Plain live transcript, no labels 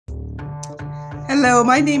Hello,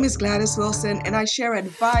 my name is Gladys Wilson, and I share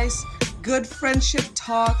advice, good friendship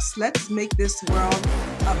talks. Let's make this world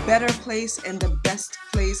a better place and the best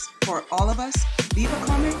place for all of us. Leave a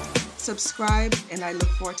comment, subscribe, and I look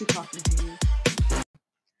forward to talking to you.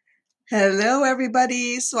 Hello,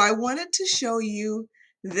 everybody. So I wanted to show you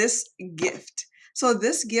this gift. So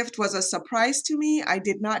this gift was a surprise to me. I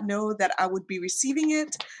did not know that I would be receiving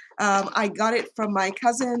it. I got it from my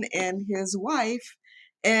cousin and his wife,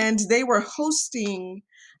 and they were hosting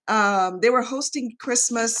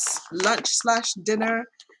Christmas lunch slash dinner,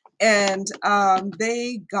 and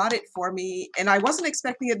they got it for me, and I wasn't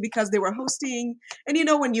expecting it because they were hosting, and you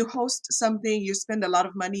know, when you host something you spend a lot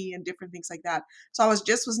of money and different things like that. So I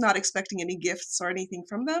was not expecting any gifts or anything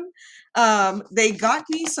from them. They got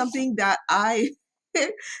me something that I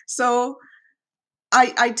so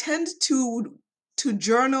I tend to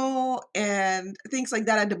journal and things like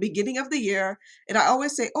that at the beginning of the year, and I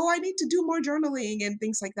always say, "Oh, I need to do more journaling," and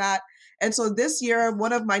things like that. And so this year,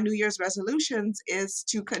 one of my New Year's resolutions is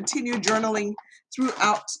to continue journaling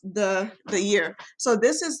throughout the year. So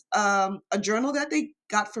this is a journal that they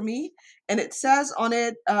got for me, and it says on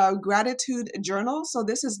it, "Gratitude Journal." So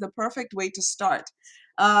this is the perfect way to start.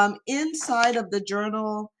 Inside of the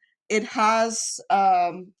journal, it has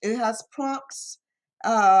prompts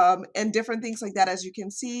and different things like that, as you can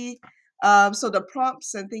see. So the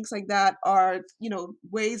prompts and things like that are,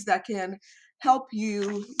 ways that can help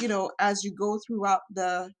you, as you go throughout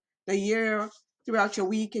the year, throughout your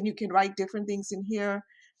week, and you can write different things in here.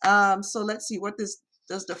 So let's see, what does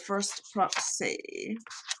the first prompt say?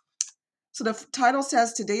 So the title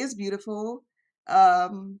says, "Today is beautiful.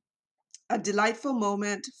 Um, a delightful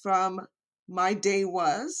moment from my day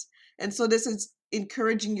was." And so this is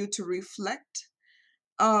encouraging you to reflect.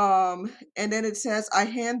 And then it says, "I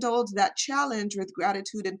handled that challenge with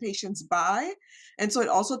gratitude and patience by." And so it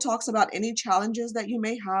also talks about any challenges that you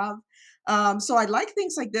may have. So I like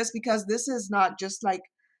things like this because this is not just like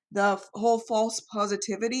the whole false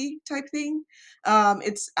positivity type thing.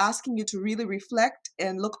 It's asking you to really reflect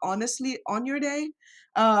and look honestly on your day.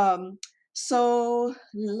 Um, so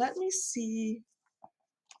let me see.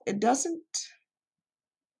 It doesn't.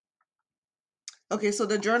 Okay, so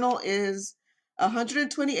the journal is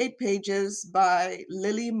 128 pages by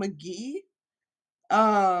Lily McGee.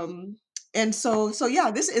 Um, and so yeah,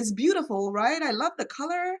 this is beautiful, right? I love the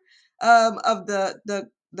color of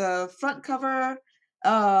the front cover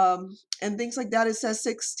and things like that. It says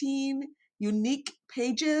 16 unique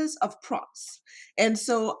pages of prompts. And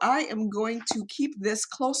so I am going to keep this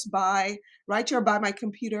close by, right here by my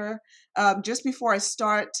computer, just before I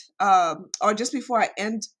start, or just before I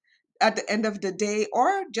end at the end of the day,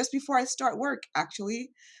 or just before I start work, actually.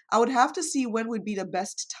 I would have to see when would be the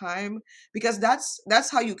best time, because that's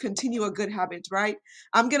how you continue a good habit, right?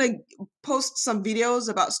 I'm gonna post some videos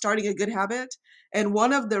about starting a good habit, and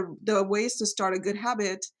one of the ways to start a good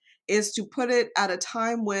habit is to put it at a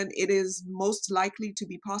time when it is most likely to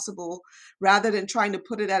be possible, rather than trying to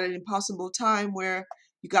put it at an impossible time where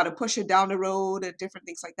you got to push it down the road and different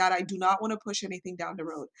things like that. I do not want to push anything down the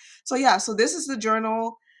road. So yeah, so this is the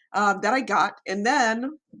journal that I got. And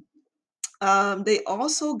then they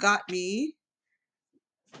also got me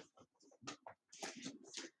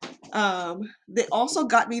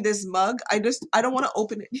this mug. I don't want to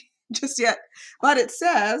open it just yet, but it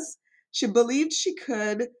says, "She believed she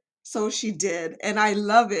could, so she did." And I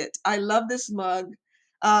love it. I love this mug.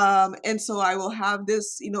 And so I will have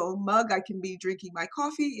this, mug I can be drinking my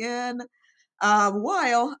coffee in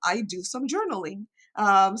while I do some journaling.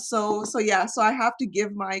 So yeah, so I have to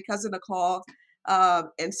give my cousin a call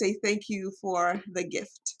and say thank you for the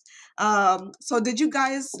gift. So did you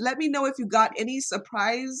guys let me know if you got any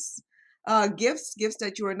surprise gifts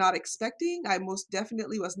that you were not expecting? I most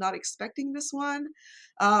definitely was not expecting this one.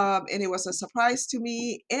 And it was a surprise to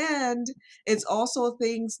me. And it's also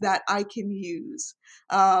things that I can use,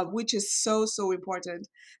 which is so, so important.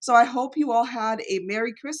 So I hope you all had a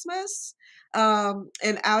Merry Christmas.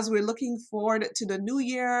 And as we're looking forward to the new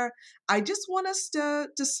year, I just want us to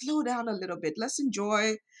slow down a little bit. Let's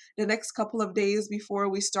enjoy the next couple of days before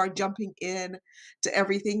we start jumping in to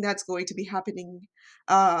everything that's going to be happening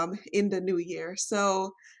in the new year.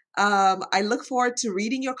 So I look forward to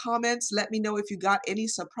reading your comments. Let me know if you got any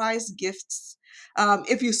surprise gifts.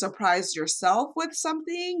 If you surprised yourself with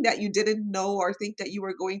something that you didn't know or think that you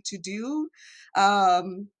were going to do.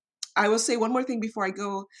 I will say one more thing before I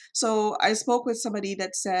go. So I spoke with somebody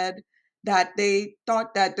that said that they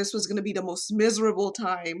thought that this was going to be the most miserable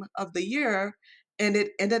time of the year, and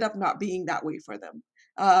it ended up not being that way for them.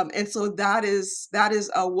 And so that is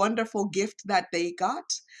a wonderful gift that they got.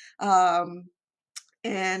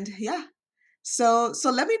 And yeah, So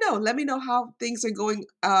let me know how things are going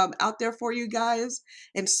out there for you guys,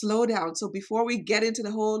 and slow down. So before we get into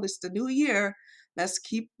the whole, it's the new year, let's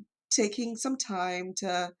keep taking some time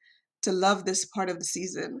to love this part of the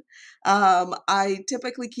season. I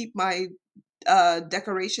typically keep my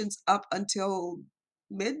decorations up until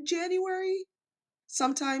mid-January,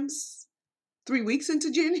 sometimes 3 weeks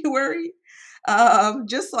into January,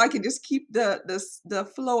 just so I can just keep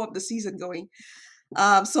the flow of the season going.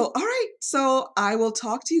 So all right, so I will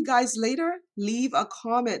talk to you guys later. Leave a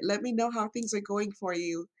comment. Let me know how things are going for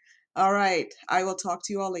you. All right, I will talk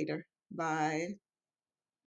to you all later. Bye.